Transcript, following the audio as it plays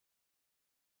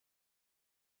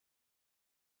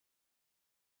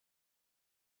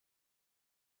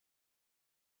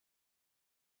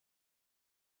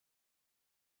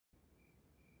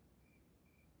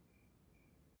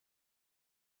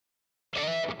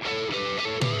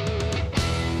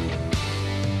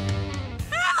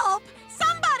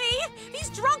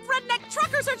drunk redneck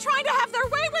truckers are trying to have their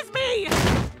way with me!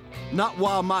 Not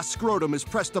while my scrotum is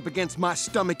pressed up against my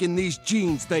stomach in these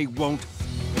jeans, they won't.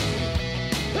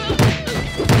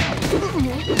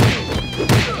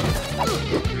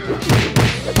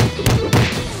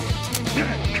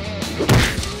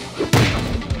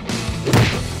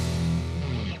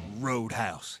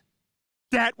 Roadhouse.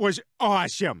 That was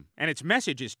awesome! And its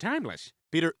message is timeless.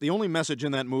 Peter, the only message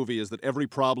in that movie is that every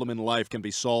problem in life can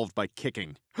be solved by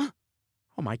kicking.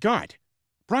 Oh my God.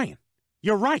 Brian,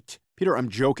 you're right. Peter, I'm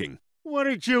joking. What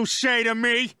did you say to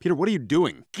me? Peter, what are you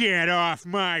doing? Get off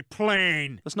my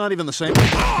plane! That's not even the same.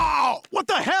 Oh! What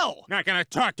the hell? Not gonna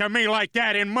talk to me like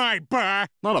that in my bar!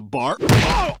 Not a bar.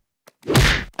 Oh!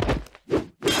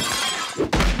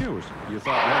 News. You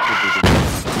thought that would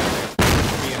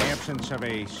be the absence of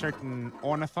a certain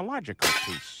ornithological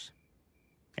piece.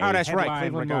 Oh, that's right.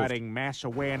 Headline regarding mass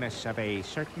awareness of a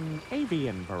certain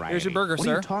avian variety. Here's your burger, What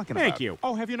sir. are you talking about? Thank you.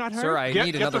 Oh, have you not heard? Sir, I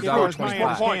need another the dollar fruit. My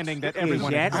 25. understanding that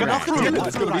everyone that is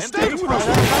right?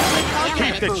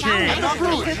 Keep the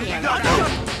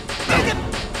change.